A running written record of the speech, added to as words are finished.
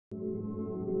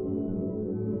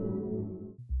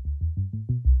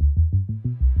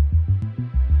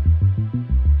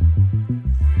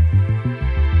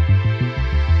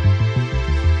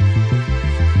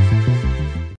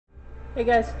Hey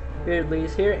guys,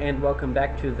 Beardleys here, and welcome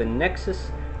back to the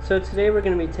Nexus. So today we're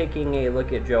going to be taking a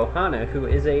look at Johanna, who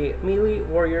is a melee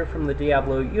warrior from the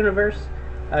Diablo universe.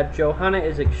 Johanna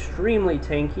is extremely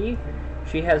tanky.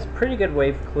 She has pretty good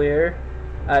wave clear.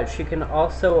 She can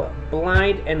also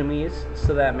blind enemies,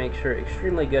 so that makes her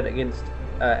extremely good against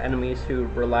enemies who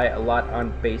rely a lot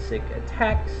on basic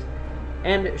attacks.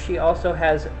 And she also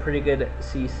has pretty good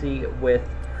CC with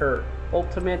her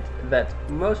ultimate that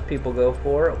most people go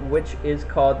for, which is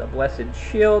called the Blessed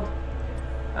Shield.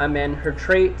 And her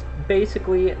trait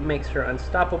basically makes her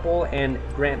unstoppable and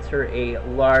grants her a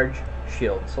large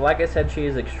shield. So like I said, she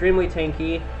is extremely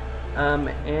tanky,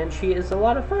 and she is a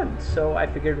lot of fun. So I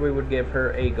figured we would give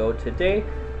her a go today.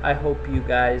 I hope you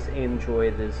guys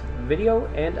enjoy this video,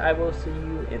 and I will see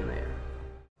you in there.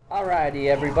 Alrighty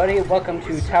everybody, welcome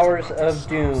to Towers of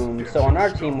Doom. So on our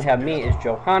team we have me is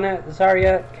Johanna,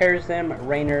 Zarya, Karazim,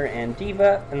 Raynor, and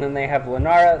Diva. And then they have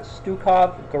Lenara,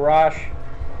 Stukov,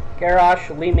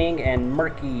 Garrosh, Li-Ming, and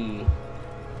Murky.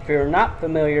 If you're not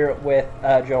familiar with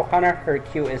Johanna, her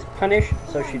Q is Punish,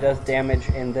 so she does damage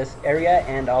in this area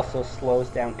and also slows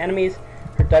down enemies.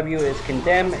 Her W is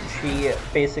Condemn. She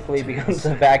basically becomes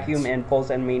a vacuum and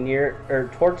pulls enemy near or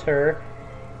towards her,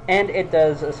 and it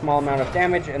does a small amount of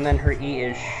damage. And then her E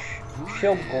is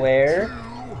Shield Glare,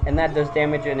 and that does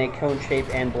damage in a cone shape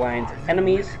and blinds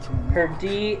enemies. Her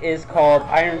D is called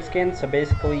Iron Skin, so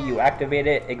basically you activate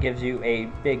it, it gives you a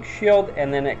big shield,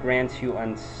 and then it grants you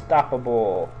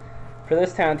unstoppable. For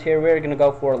this talent here, we're going to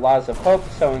go for Laws of Hope,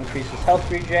 so increases health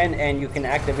regen, and you can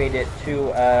activate it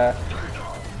to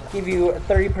give you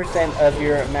 30% of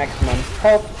your maximum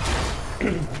health.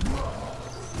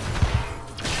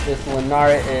 This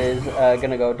Lenara is going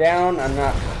to go down. I'm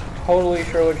not totally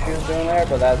sure what she was doing there,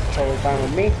 but that's totally fine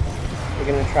with me. We're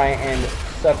going to try and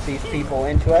suck these people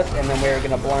into us, and then we're going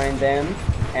to blind them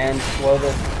and slow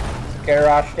this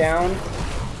Garrosh down.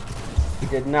 He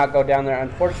did not go down there,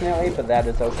 unfortunately, but that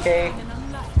is okay.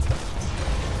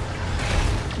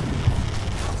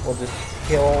 We'll just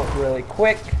kill really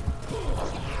quick.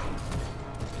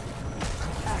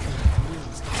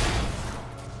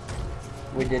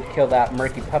 We did kill that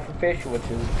murky pufferfish, which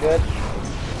is good.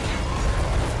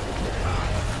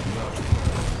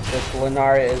 This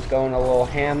Lenara is going a little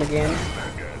ham again.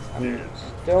 I'm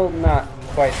still not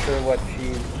quite sure what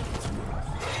she's...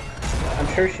 I'm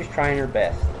sure she's trying her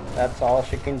best. That's all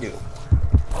she can do.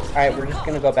 Alright, we're just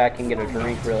going to go back and get a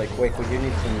drink really quick. We do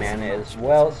need some mana as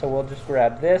well, so we'll just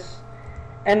grab this.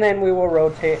 And then we will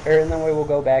rotate, and then we will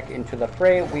go back into the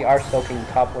fray. We are soaking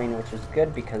top lane, which is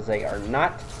good because they are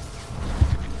not.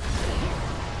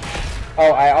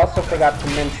 Oh, I also forgot to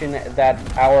mention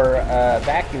that our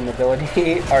vacuum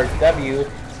ability, our W,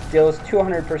 deals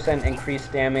 200%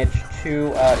 increased damage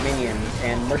to minions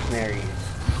and mercenaries.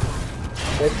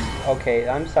 Okay,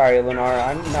 I'm sorry, Lenara,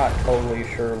 I'm not totally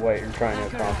sure what you're trying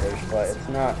to accomplish, but it's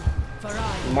not...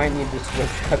 You might need to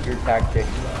switch up your tactics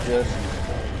just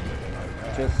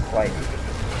slightly.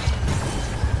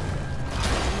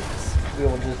 We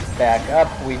will just back up.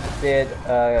 We did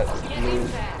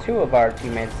lose 2 of our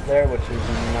teammates there, which is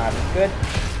not good.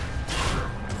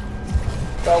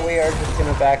 So we are just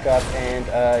going to back up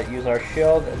and use our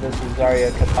shield. This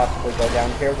Zarya could possibly go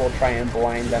down here. We'll try and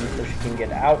blind them so she can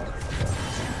get out.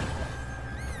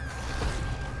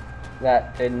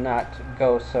 That did not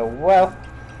go so well.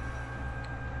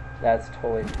 That's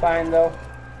totally fine though.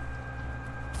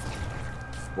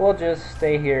 We'll just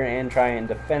stay here and try and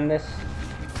defend this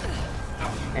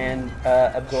and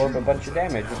absorb a bunch of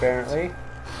damage, apparently.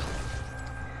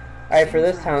 Alright, for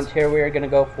this talent here, we are going to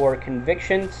go for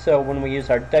Conviction, so when we use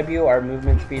our W, our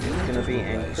movement speed is going to be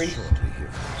increased.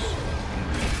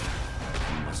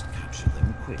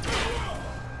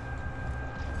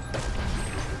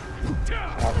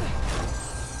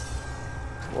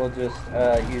 We'll just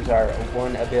use our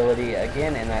one ability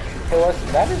again, and that should kill us.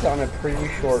 That is on a pretty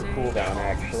short cooldown,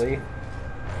 actually.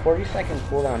 40-second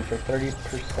cooldown for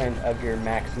 30% of your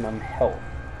maximum health.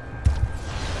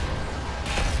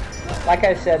 Like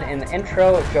I said in the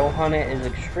intro, Johanna is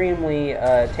extremely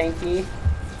tanky.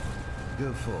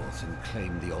 Go forth and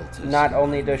claim the altars. Not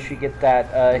only does she get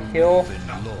that heal,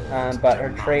 but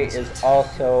her trait is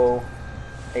also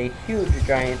a huge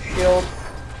giant shield.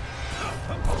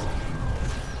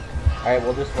 Alright,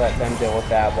 we'll just let them deal with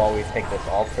that while we take this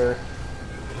altar.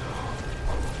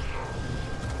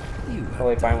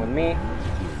 Totally fine with me.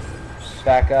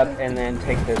 Back up and then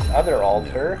take this other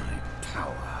altar.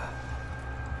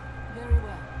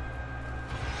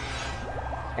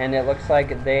 And it looks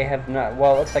like they have not...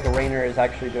 Well, it looks like a Rainer is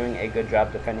actually doing a good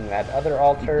job defending that other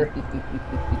altar.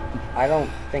 I don't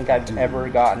think I've ever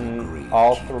gotten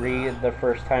all three the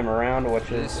first time around,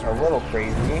 which is a little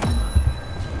crazy.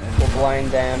 We'll blind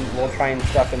them, we'll try and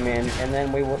stuff them in, and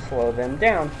then we will slow them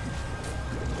down.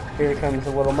 Here comes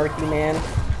the little murky man.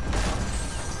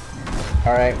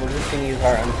 Alright, we're just going to use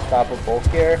our unstoppable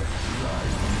here.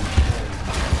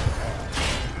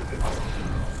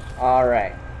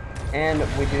 Alright. And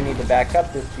we do need to back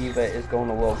up. This diva is going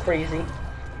a little crazy.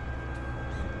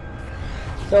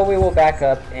 So we will back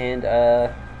up and,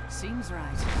 seems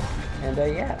right. And,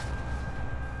 yeah.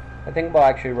 I think we'll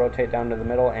actually rotate down to the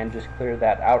middle and just clear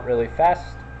that out really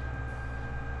fast.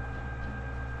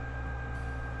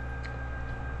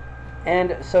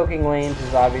 And soaking lanes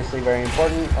is obviously very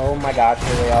important. Oh my gosh,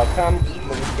 here they all come.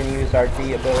 We're just going to use our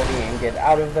D ability and get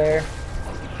out of there.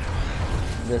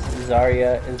 This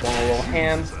Zarya is going a little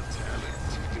ham.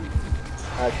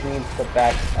 She needs to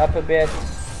back up a bit.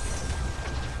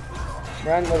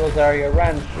 Run, little Zarya,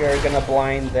 run. We are going to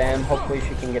blind them. Hopefully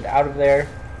she can get out of there.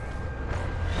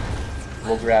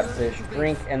 We'll grab this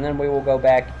drink, and then we will go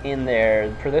back in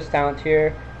there. For this talent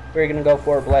here, we're going to go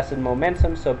for Blessed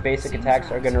Momentum, so basic attacks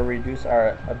are going to reduce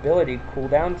our ability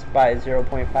cooldowns by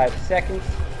 0.5 seconds.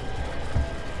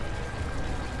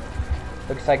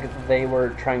 Looks like they were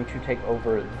trying to take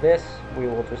over this. We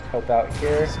will just help out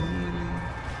here.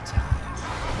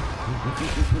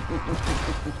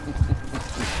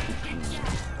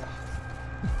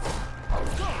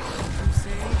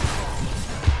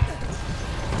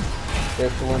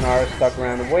 This Lenara stuck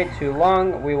around way too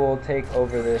long. We will take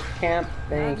over this camp.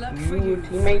 Thank you,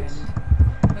 teammates.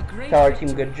 Tell our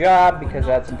team good job, because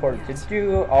that's important to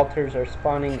do. Altars are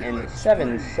spawning in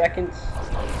 7 seconds.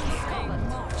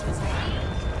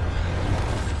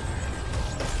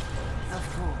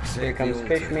 Here comes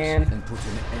Fishman.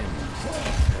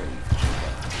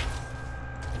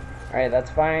 Alright,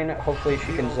 that's fine. Hopefully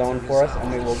she can zone for us,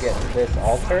 and we will get this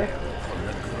altar.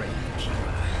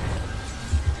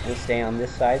 And stay on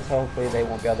this side, so hopefully they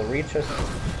won't be able to reach us.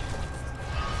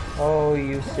 Oh,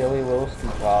 you silly little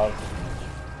Stupov.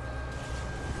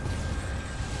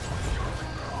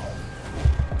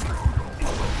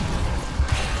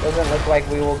 Doesn't look like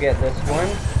we will get this one.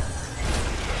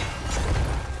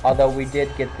 Although we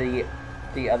did get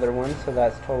the other one, so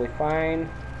that's totally fine.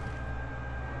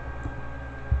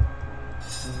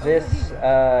 This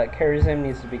Charism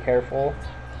needs to be careful.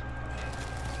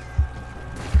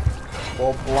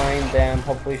 We'll blind them.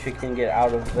 Hopefully she can get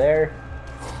out of there.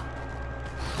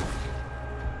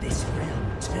 This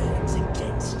realm turns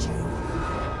against you.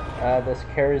 This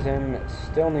Charism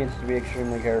still needs to be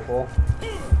extremely careful.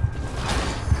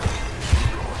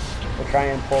 We'll try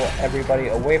and pull everybody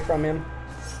away from him.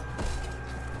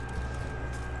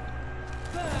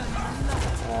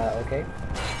 Okay.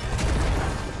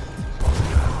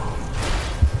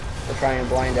 We'll try and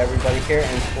blind everybody here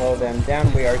and slow them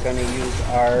down. We are going to use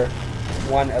our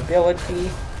one ability.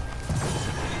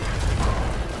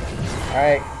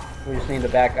 Alright, we just need to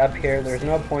back up here. There's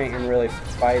no point in really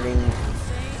fighting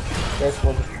this.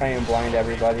 We'll just try and blind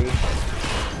everybody.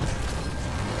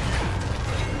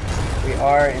 We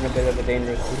are in a bit of a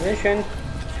dangerous position.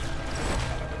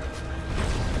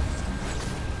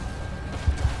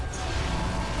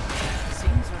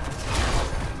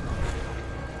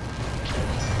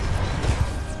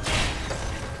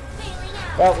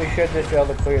 But we should just be able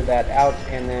to clear that out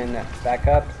and then back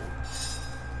up.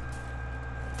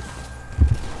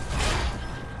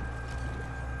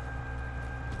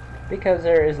 Because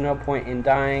there is no point in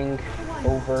dying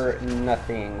over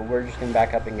nothing. We're just going to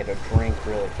back up and get a drink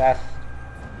really fast.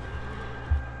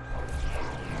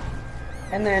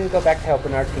 And then go back to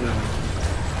helping our team.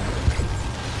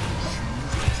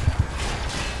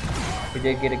 We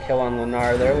did get a kill on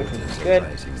Lunar there, which is good.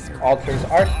 Altars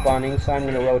are spawning, so I'm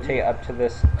going to rotate up to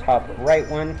this top right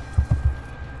one.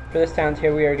 For this talent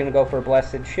here, we are going to go for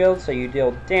Blessed Shield, so you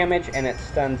deal damage and it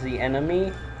stuns the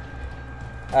enemy.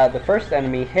 The first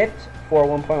enemy hit for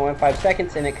 1.15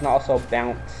 seconds, and it can also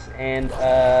bounce. And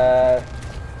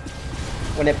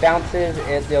when it bounces,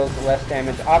 it deals less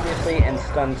damage, obviously, and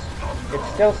stuns. It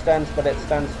still stuns, but it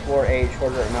stuns for a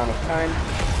shorter amount of time.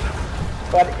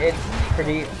 But it's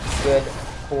pretty good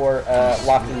for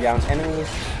locking down enemies.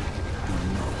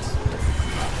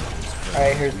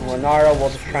 Alright, here's Lenara. We'll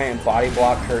just try and body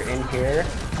block her in here.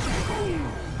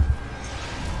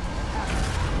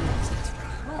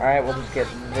 Alright, we'll just get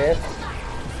this.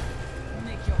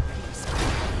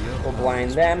 We'll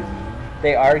blind them.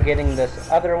 They are getting this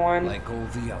other one. Like all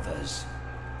the others.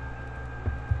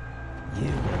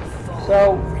 So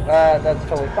So, that's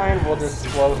totally fine. We'll just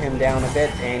slow him down a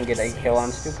bit and get a kill on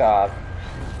Stukov.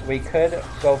 We could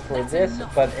go for this,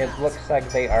 but it looks like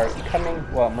they are coming.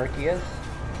 Well, Murky is.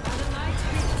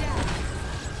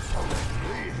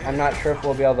 I'm not sure if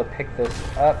we'll be able to pick this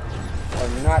up or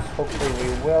not. Hopefully we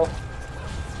will.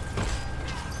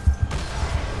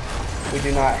 We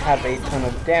do not have a ton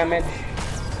of damage.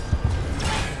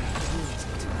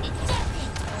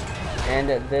 And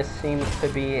this seems to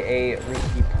be a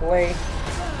risky play.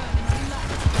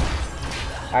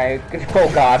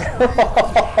 Oh god.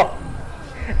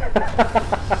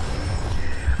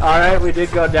 Alright, we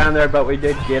did go down there, but we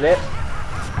did get it.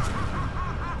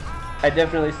 I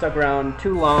definitely stuck around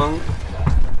too long.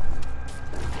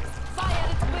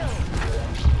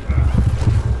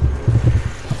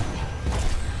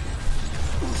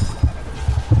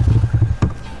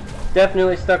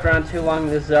 Definitely stuck around too long.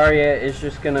 This Zarya is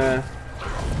just gonna...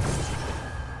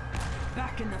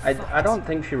 I don't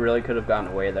think she really could have gotten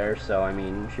away there, so I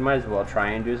mean, she might as well try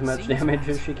and do as much damage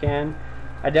as she can.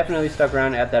 I definitely stuck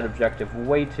around at that objective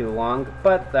way too long,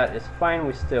 but that is fine.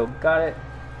 We still got it.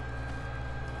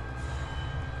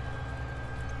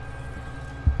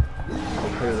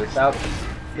 We'll clear this out.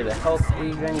 Get a health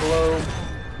regen globe.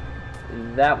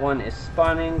 That one is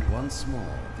spawning. Once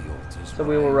more, the altars So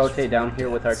we will rise rotate from down the here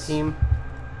with our depths. team.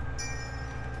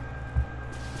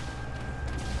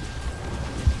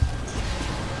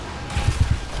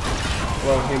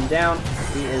 Slow him down.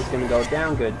 He is going to go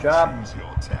down. Good job. At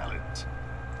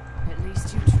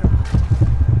least you tried.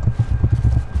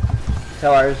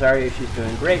 Tell our Zarya she's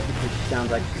doing great because she sounds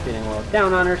like she's getting a little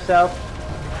down on herself.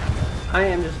 I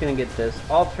am just going to get this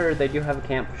altar. They do have a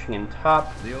camp pushing in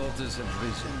top. The altars have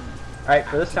risen. Alright,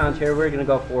 for this challenge here, we're going to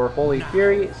go for Holy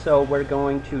Fury. So we're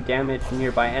going to damage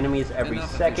nearby enemies every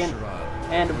Enough of second. this charade.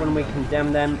 And when we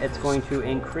condemn them, it's going to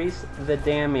increase the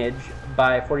damage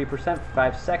by 40% for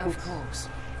 5 seconds. Of course.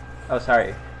 Oh,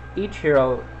 sorry. Each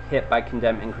hero hit by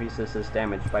condemn increases this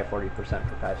damage by 40%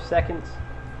 for 5 seconds.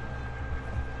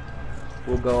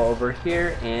 We'll go over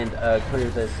here and clear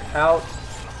this out.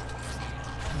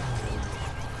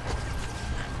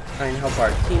 Try and help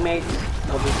our teammates.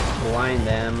 We'll just blind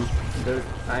them.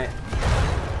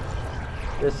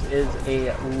 This is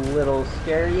a little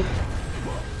scary.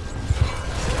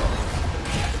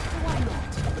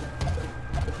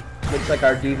 Looks like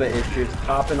our diva is just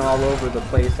hopping all over the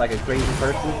place like a crazy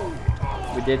person.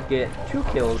 We did get 2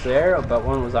 kills there, but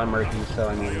one was on Murky, so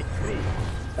I mean,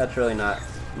 that's really not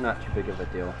too big of a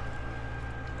deal.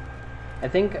 I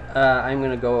think I'm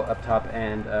gonna go up top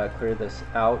and clear this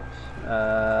out.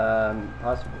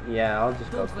 Possibly, yeah, I'll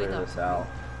just go clear this out.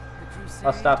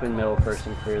 I'll stop in middle first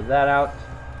and clear that out.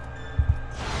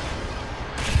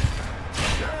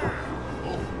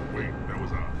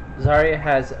 Zarya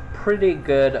has pretty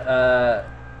good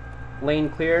lane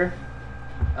clear,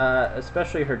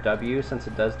 especially her W, since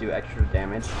it does do extra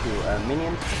damage to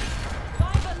minions.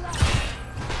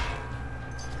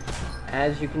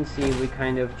 As you can see, we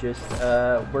kind of just,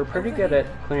 we're pretty good at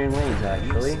clearing lanes,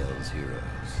 actually. Yourselves, heroes.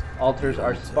 Altars The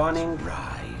are altars spawning.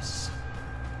 Rise.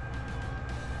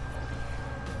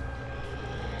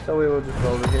 So we will just go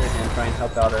over here and try and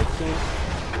help out our team.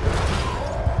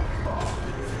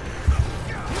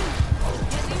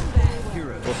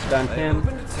 We'll stun him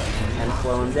and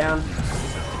slow him down.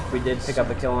 We did pick up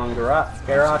a kill on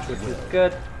Garrosh, which is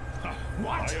good.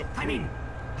 What? I mean,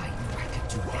 I could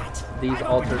do that. These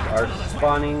altars are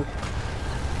spawning.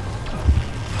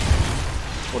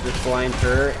 We'll just blind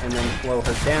her and then slow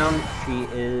her down. She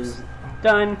is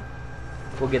done.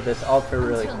 We'll get this altar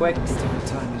really quick. The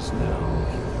time is now,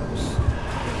 heroes.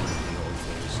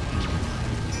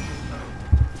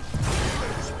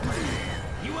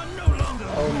 You are no longer.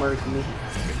 Oh, Murky.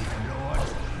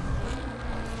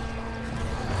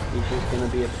 He's just gonna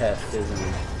be a pest, isn't he?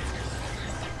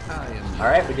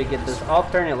 Alright, we did get this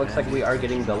altar, and it looks like we are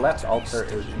getting the left altar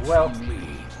as well.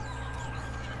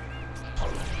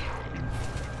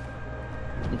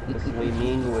 This Li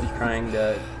Ming was trying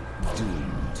to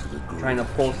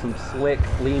pull some slick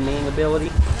Li Ming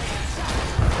ability.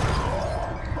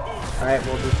 Alright,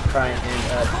 we'll just try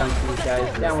and chunk these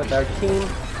guys down with our team.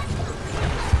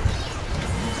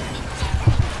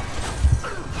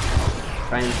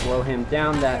 Try and slow him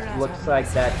down. That looks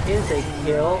like that is a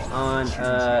kill on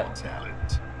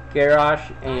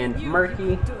Garrosh and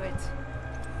Murky.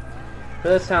 For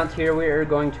this sound here, we are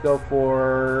going to go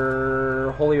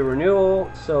for Holy Renewal.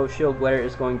 So Shield Glare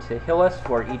is going to heal us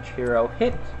for each hero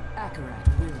hit.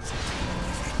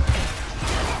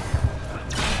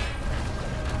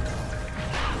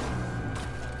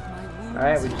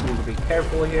 Alright, we just need to be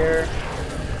careful here.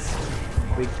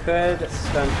 We could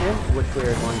stun him, which we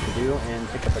are going to do, and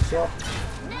pick up a kill.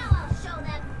 Now I'll show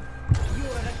them.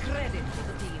 You're a credit to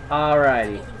the team.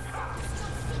 Alrighty.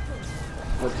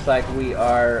 Looks like we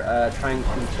are trying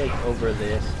to take over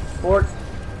this fort.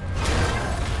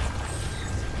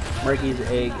 Murky's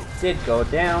egg did go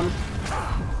down.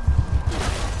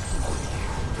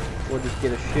 We'll just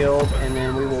get a shield and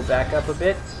then we will back up a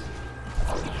bit.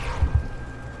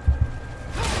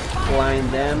 Blind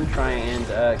them, try and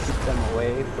keep them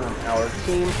away from our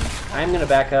team. I'm going to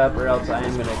back up or else I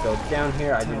am going to go down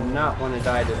here. I do not want to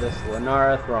die to this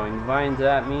Lenara throwing vines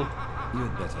at me.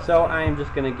 So I am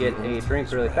just going to get a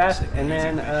drink really fast and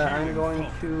then I'm going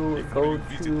to go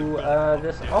to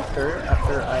this altar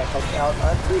after I help out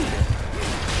our team.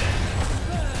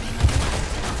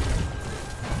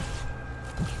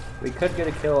 We could get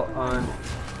a kill on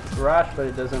Garrosh, but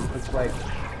it doesn't look like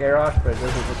but it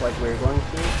doesn't look like we're going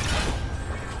to.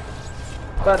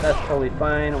 But that's totally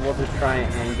fine. We'll just try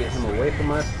and get him away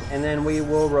from us, and then we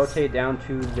will rotate down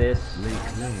to this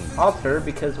altar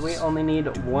because we only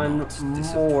need one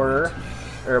more,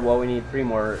 or well, we need 3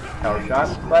 more tower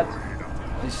shots. But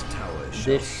this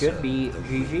should be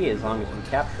GG as long as we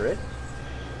capture it.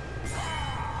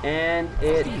 And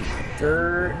it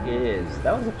sure is.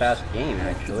 That was a fast game,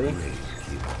 actually.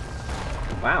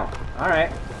 Wow.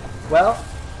 Alright. Well,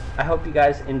 I hope you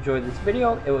guys enjoyed this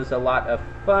video. It was a lot of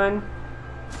fun.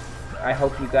 I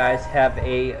hope you guys have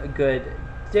a good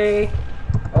day.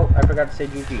 Oh, I forgot to say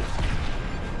GG.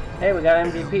 Hey, we got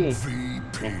MVP.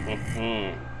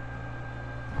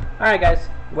 Alright, guys.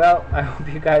 Well, I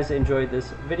hope you guys enjoyed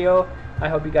this video. I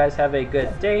hope you guys have a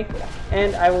good day.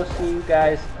 And I will see you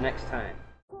guys next time.